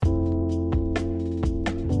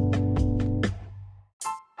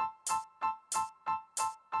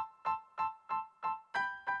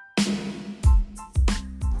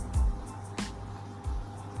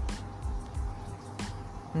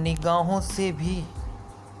निगाहों से भी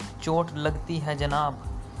चोट लगती है जनाब,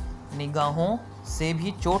 निगाहों से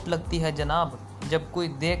भी चोट लगती है जनाब, जब कोई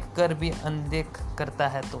देख कर भी अनदेख करता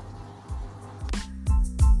है तो।